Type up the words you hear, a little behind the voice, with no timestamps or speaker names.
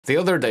The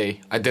other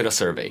day, I did a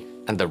survey,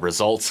 and the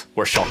results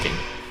were shocking.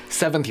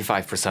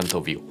 75%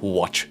 of you who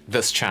watch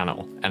this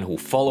channel and who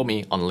follow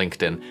me on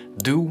LinkedIn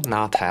do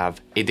not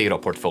have a data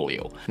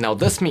portfolio. Now,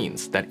 this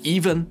means that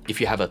even if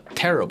you have a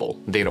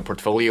terrible data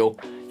portfolio,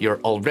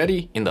 you're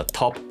already in the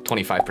top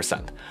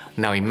 25%.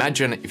 Now,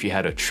 imagine if you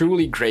had a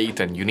truly great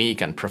and unique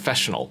and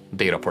professional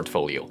data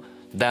portfolio.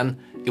 Then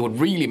it would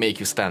really make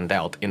you stand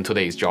out in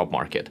today's job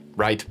market,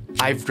 right?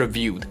 I've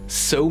reviewed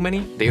so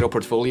many data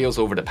portfolios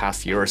over the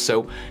past year or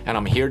so, and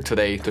I'm here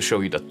today to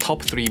show you the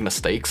top 3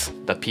 mistakes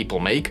that people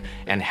make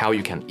and how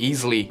you can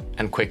easily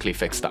and quickly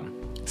fix them.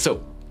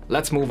 So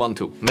let's move on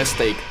to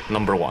mistake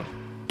number 1,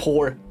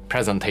 poor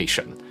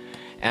presentation.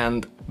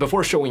 And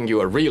before showing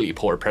you a really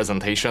poor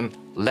presentation,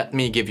 let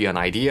me give you an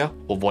idea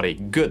of what a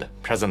good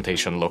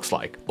presentation looks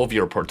like of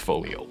your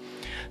portfolio.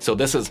 So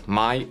this is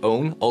my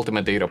own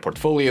Ultimate Data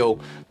portfolio,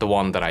 the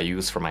one that I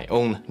use for my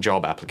own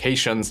job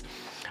applications.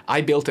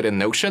 I built it in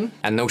Notion,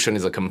 and Notion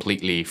is a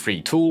completely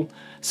free tool,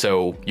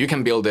 so you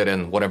can build it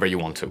in whatever you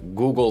want to.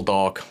 Google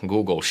Doc,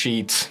 Google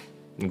Sheets,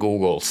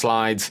 Google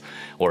Slides,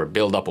 or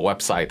build up a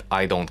website,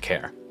 I don't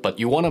care. But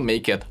you want to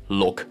make it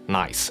look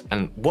nice.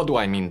 And what do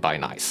I mean by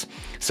nice?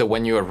 So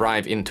when you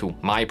arrive into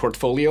my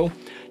portfolio,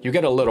 you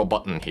get a little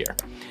button here.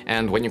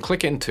 And when you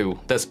click into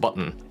this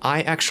button,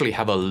 I actually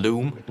have a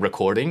Loom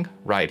recording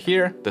right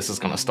here. This is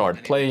gonna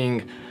start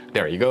playing.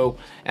 There you go.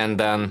 And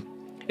then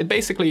it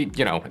basically,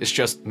 it's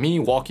just me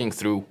walking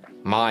through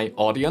my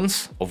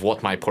audience of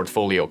what my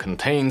portfolio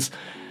contains,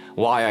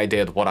 why I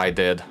did what I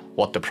did,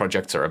 what the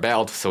projects are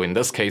about. So in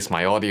this case,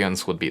 my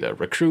audience would be the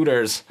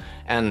recruiters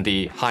and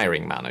the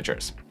hiring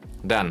managers.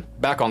 Then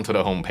back onto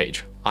the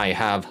homepage, I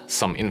have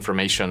some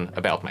information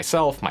about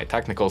myself, my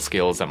technical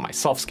skills and my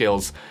soft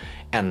skills,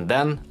 and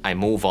then I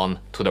move on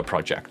to the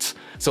projects.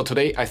 So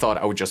today I thought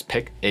I would just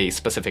pick a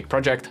specific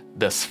project,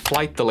 this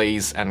flight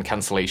delays and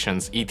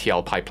cancellations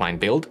ETL pipeline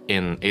build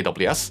in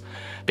AWS,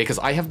 because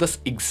I have this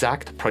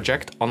exact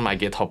project on my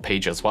GitHub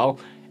page as well,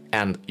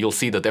 and you'll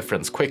see the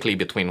difference quickly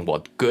between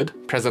what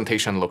good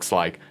presentation looks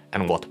like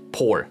and what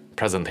poor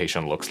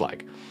presentation looks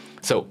like.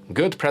 So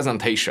good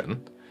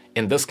presentation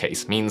in this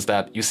case means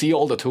that you see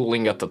all the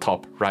tooling at the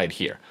top right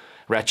here.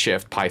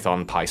 Redshift,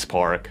 Python,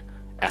 PySpark,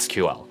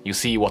 SQL. You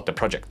see what the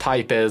project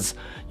type is,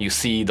 you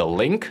see the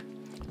link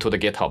to the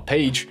GitHub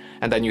page,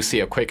 and then you see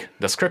a quick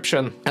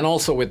description. And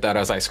also with that,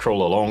 as I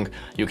scroll along,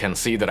 you can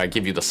see that I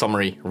give you the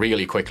summary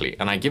really quickly.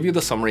 And I give you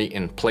the summary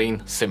in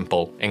plain,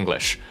 simple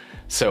English.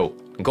 So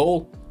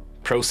goal,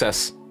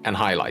 process, and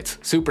highlights.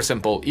 Super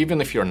simple, even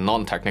if you're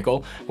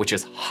non-technical, which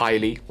is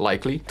highly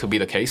likely to be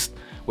the case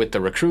with the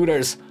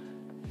recruiters.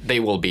 They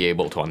will be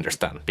able to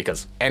understand,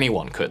 because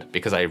anyone could,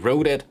 because I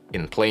wrote it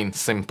in plain,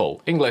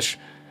 simple English.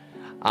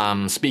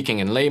 I'm speaking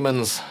in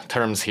layman's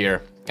terms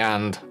here,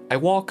 and I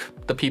walk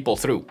the people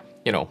through,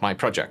 my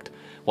project.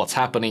 What's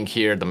happening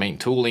here, the main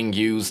tooling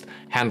used,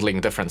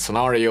 handling different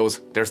scenarios.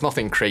 There's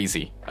nothing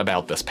crazy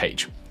about this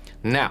page.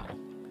 Now,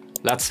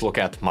 let's look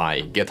at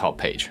my GitHub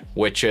page,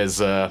 which is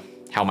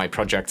how my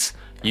projects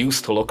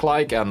used to look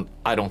like, and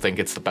I don't think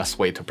it's the best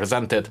way to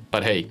present it,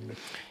 but hey,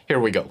 here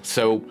we go.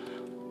 So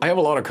I have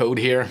a lot of code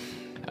here.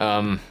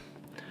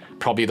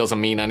 Probably doesn't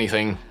mean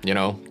anything,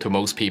 to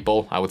most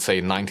people. I would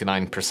say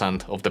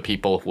 99% of the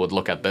people who would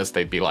look at this,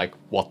 they'd be like,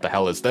 what the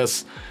hell is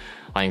this?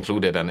 I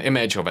included an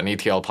image of an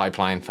ETL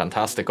pipeline,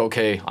 fantastic,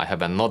 okay. I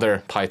have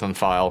another Python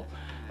file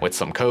with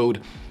some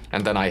code,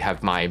 and then I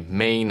have my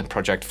main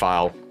project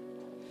file,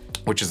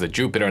 which is a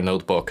Jupyter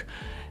notebook.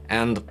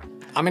 And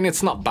I mean,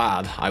 it's not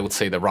bad, I would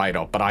say, the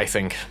write-up, but I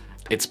think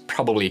it's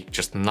probably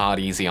just not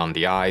easy on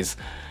the eyes.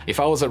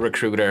 If I was a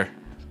recruiter,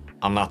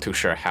 I'm not too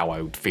sure how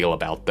I would feel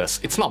about this.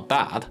 It's not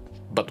bad,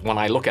 but when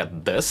I look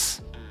at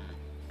this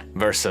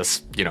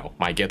versus,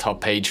 my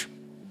GitHub page,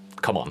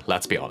 come on,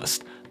 let's be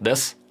honest.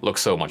 This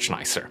looks so much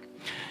nicer.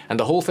 And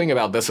the whole thing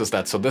about this is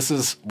that, so this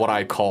is what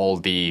I call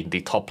the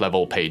top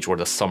level page, or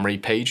the summary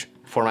page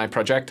for my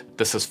project.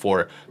 This is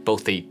for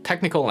both the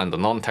technical and the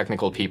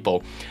non-technical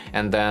people.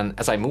 And then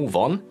as I move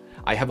on,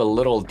 I have a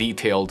little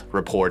detailed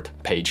report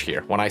page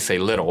here. When I say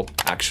little,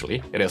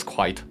 actually, it is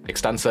quite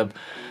extensive.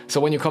 So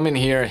when you come in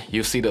here,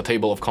 you see the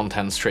table of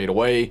contents straight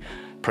away,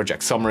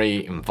 project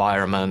summary,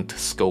 environment,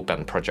 scope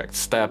and project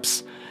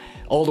steps,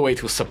 all the way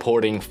to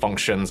supporting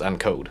functions and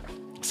code.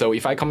 So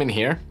if I come in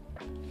here,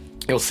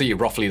 you'll see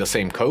roughly the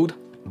same code,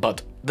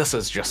 but this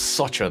is just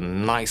such a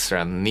nicer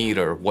and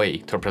neater way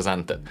to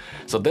present it.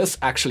 So this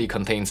actually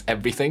contains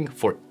everything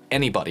for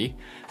anybody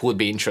who would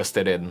be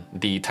interested in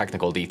the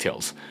technical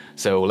details.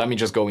 So let me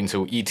just go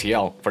into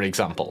ETL, for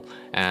example,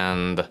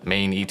 and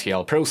main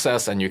ETL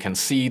process, and you can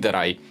see that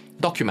I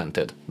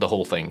documented the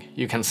whole thing.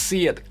 You can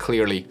see it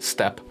clearly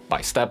step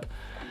by step.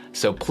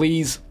 So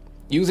please,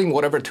 using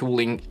whatever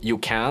tooling you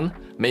can,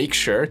 make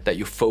sure that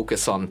you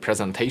focus on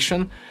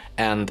presentation,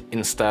 and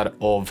instead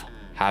of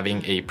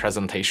having a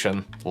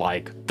presentation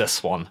like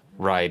this one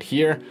right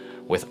here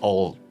with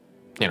all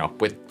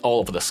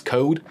of this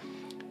code,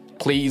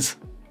 please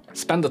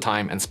spend the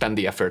time and spend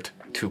the effort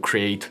to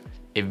create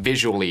a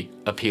visually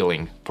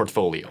appealing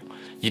portfolio.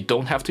 You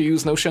don't have to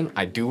use Notion.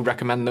 I do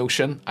recommend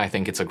Notion. I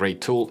think it's a great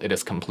tool. It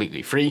is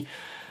completely free.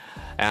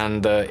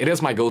 And it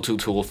is my go-to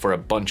tool for a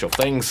bunch of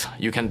things.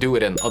 You can do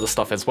it in other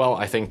stuff as well.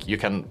 I think you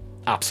can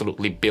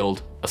absolutely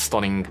build a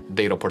stunning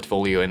data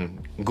portfolio in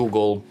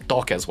Google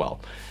Doc as well,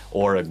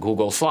 or a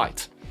Google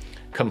Slides.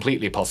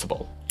 Completely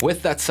possible.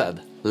 With that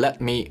said,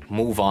 let me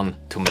move on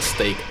to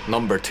mistake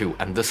number 2.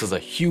 And this is a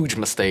huge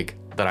mistake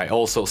that I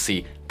also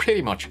see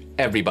pretty much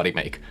everybody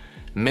make.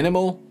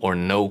 Minimal or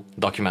no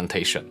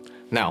documentation.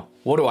 Now,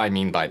 what do I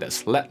mean by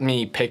this? Let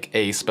me pick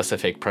a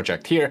specific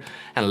project here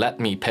and let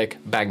me pick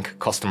bank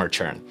customer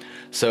churn.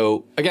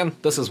 So again,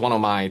 this is one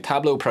of my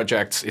Tableau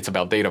projects. It's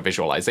about data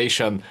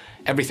visualization.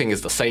 Everything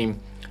is the same.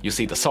 You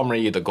see the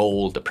summary, the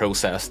goal, the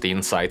process, the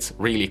insights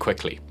really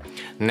quickly.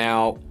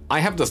 Now, I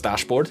have this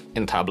dashboard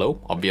in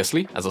Tableau,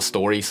 obviously, as a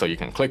story, so you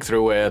can click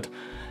through it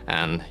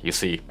and you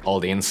see all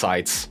the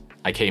insights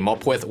I came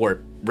up with,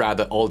 or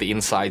rather all the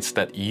insights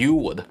that you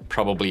would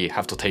probably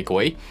have to take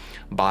away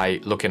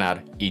by looking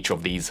at each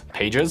of these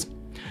pages.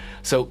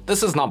 So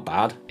this is not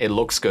bad, it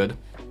looks good.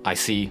 I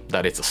see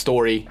that it's a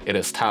story, it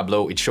is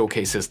Tableau, it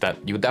showcases that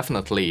you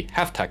definitely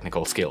have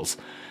technical skills,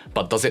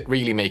 but does it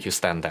really make you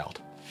stand out?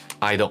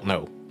 I don't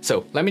know.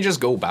 So let me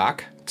just go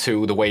back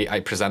to the way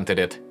I presented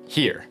it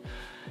here.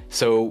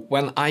 So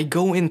when I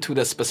go into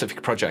the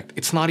specific project,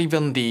 it's not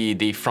even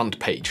the front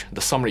page,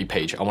 the summary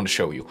page I want to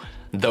show you,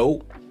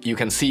 though you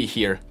can see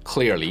here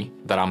clearly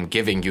that I'm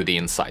giving you the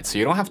insights. So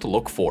you don't have to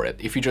look for it.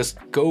 If you just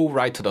go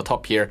right to the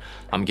top here,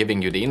 I'm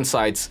giving you the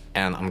insights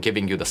and I'm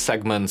giving you the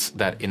segments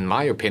that, in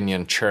my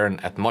opinion,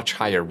 churn at much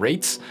higher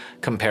rates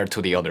compared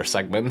to the other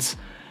segments.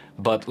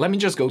 But let me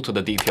just go to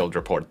the detailed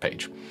report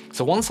page.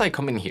 So once I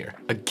come in here,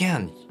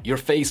 again, you're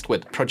faced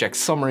with project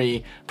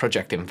summary,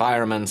 project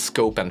environment,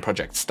 scope, and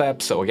project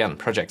steps. So again,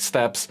 project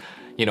steps,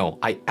 you know,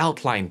 I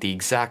outlined the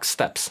exact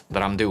steps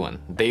that I'm doing.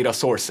 Data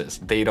sources,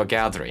 data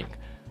gathering.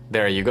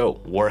 There you go,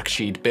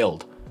 worksheet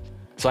build.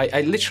 So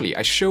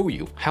I show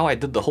you how I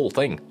did the whole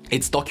thing.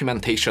 It's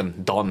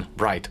documentation done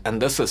right.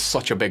 And this is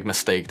such a big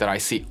mistake that I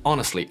see,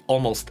 honestly,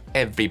 almost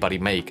everybody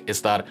make,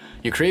 is that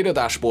you create a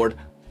dashboard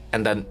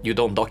and then you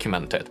don't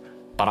document it.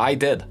 But I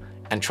did,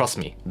 and trust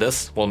me,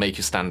 this will make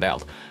you stand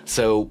out.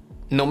 So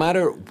no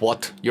matter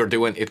what you're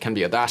doing, it can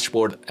be a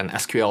dashboard, an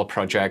SQL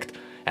project,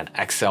 an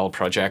Excel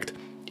project,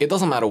 it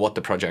doesn't matter what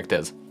the project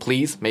is.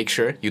 Please make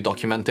sure you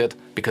document it,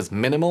 because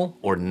minimal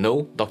or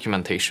no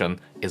documentation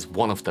is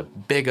one of the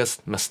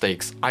biggest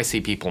mistakes I see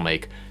people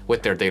make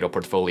with their data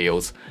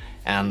portfolios.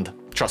 And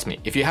trust me,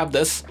 if you have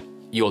this,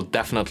 you'll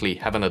definitely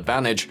have an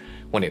advantage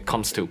when it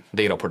comes to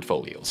data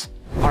portfolios.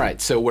 All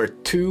right, so we're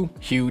 2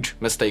 huge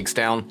mistakes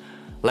down.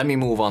 Let me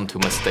move on to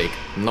mistake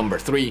number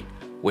 3,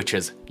 which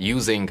is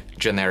using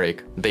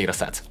generic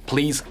datasets.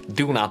 Please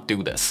do not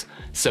do this.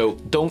 So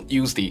don't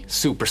use the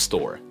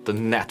Superstore, the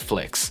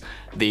Netflix,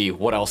 the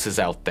what else is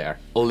out there,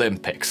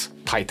 Olympics,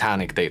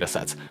 Titanic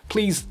datasets.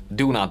 Please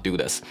do not do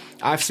this.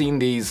 I've seen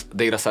these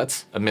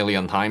datasets a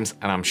million times,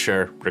 and I'm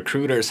sure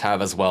recruiters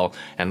have as well,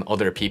 and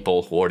other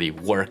people who already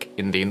work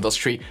in the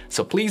industry.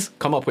 So please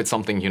come up with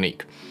something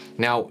unique.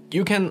 Now,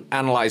 you can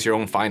analyze your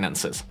own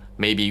finances.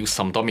 Maybe use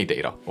some dummy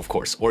data, of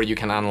course, or you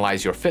can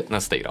analyze your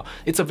fitness data.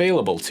 It's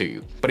available to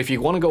you. But if you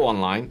want to go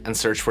online and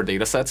search for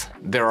datasets,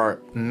 there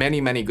are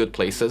many, many good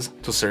places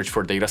to search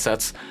for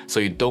datasets, so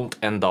you don't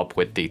end up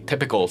with the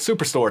typical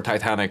Superstore,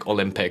 Titanic,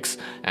 Olympics,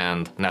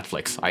 and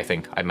Netflix, I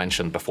think I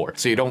mentioned before.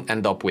 So you don't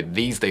end up with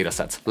these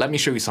datasets. Let me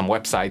show you some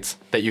websites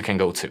that you can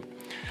go to.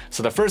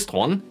 So the first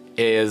one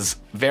is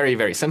very,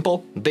 very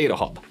simple,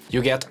 DataHub.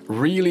 You get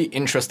really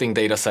interesting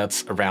data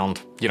sets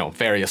around,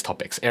 various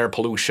topics, air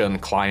pollution,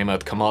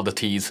 climate,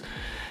 commodities,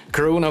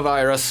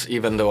 coronavirus,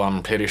 even though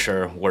I'm pretty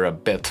sure we're a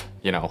bit,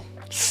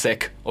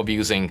 sick of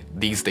using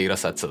these data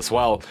sets as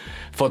well.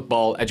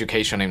 Football,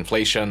 education,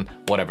 inflation,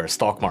 whatever,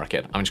 stock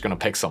market. I'm just gonna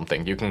pick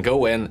something. You can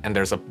go in and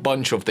there's a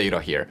bunch of data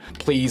here.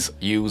 Please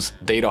use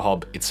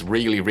DataHub. It's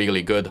really,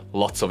 really good.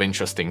 Lots of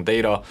interesting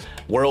data.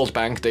 World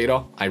Bank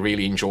data, I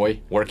really enjoy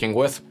working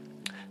with.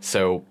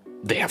 So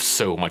they have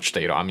so much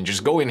data. I mean,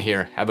 just go in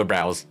here, have a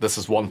browse. This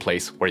is one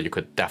place where you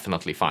could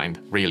definitely find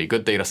really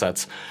good data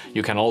sets.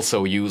 You can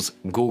also use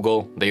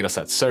Google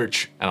dataset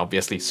search and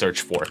obviously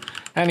search for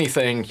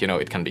anything.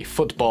 It can be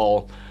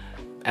football,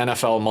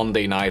 NFL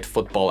Monday Night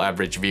Football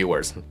average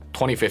viewers,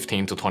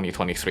 2015 to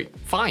 2023.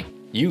 Fine,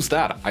 use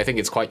that. I think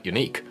it's quite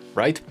unique,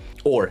 right?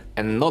 Or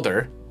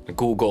another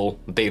Google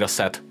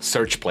dataset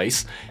search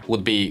place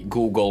would be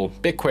Google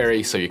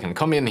BigQuery. So you can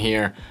come in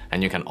here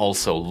and you can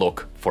also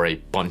look for a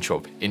bunch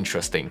of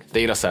interesting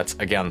datasets.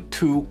 Again,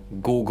 2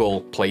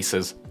 Google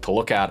places to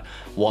look at.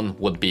 One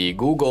would be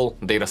Google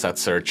dataset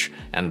search,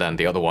 and then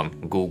the other one,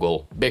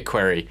 Google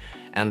BigQuery.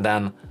 And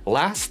then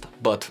last,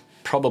 but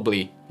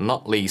probably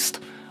not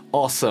least,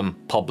 awesome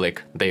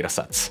public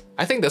datasets.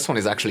 I think this one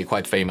is actually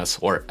quite famous,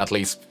 or at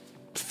least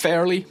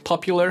fairly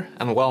popular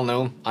and well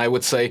known, I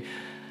would say.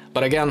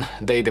 But again,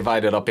 they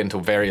divide it up into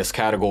various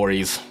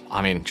categories.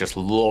 I mean, just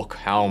look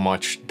how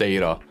much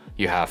data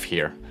you have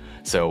here.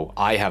 So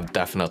I have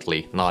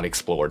definitely not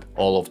explored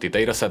all of the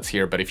datasets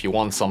here, but if you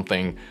want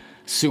something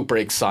super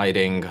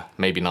exciting,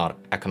 maybe not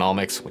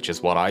economics, which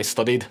is what I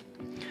studied.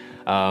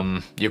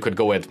 You could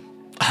go with,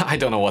 I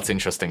don't know what's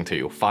interesting to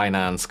you,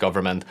 finance,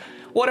 government,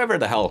 whatever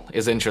the hell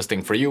is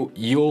interesting for you,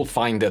 you'll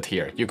find it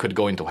here. You could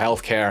go into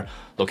healthcare,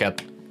 look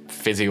at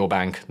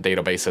Physiobank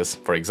databases,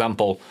 for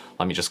example.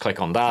 Let me just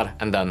click on that,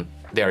 and then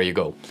there you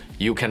go.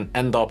 You can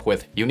end up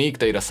with unique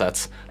data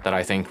sets that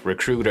I think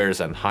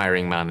recruiters and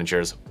hiring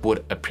managers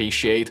would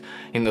appreciate,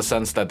 in the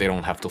sense that they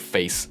don't have to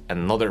face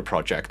another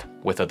project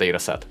with a data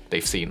set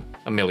they've seen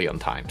a million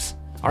times.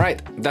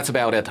 Alright, that's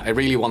about it. I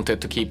really wanted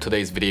to keep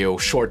today's video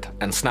short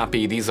and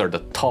snappy. These are the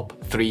top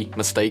 3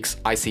 mistakes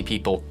I see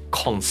people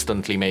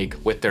constantly make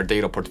with their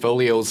data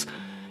portfolios.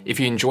 If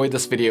you enjoyed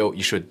this video,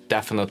 you should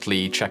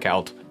definitely check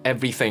out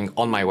everything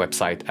on my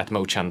website at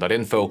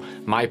mochen.info.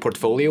 My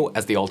portfolio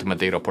as the ultimate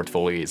data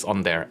portfolio is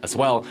on there as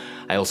well.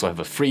 I also have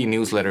a free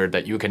newsletter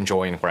that you can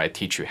join where I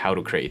teach you how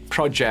to create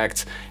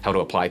projects, how to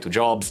apply to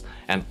jobs,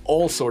 and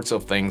all sorts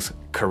of things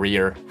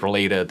career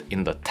related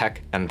in the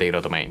tech and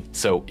data domain.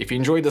 So if you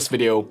enjoyed this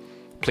video,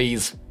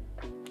 please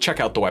check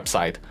out the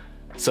website,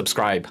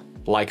 subscribe,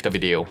 like the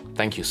video.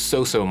 Thank you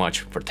so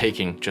much for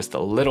taking just a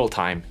little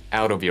time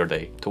out of your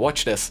day to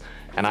watch this,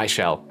 and I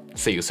shall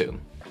see you soon.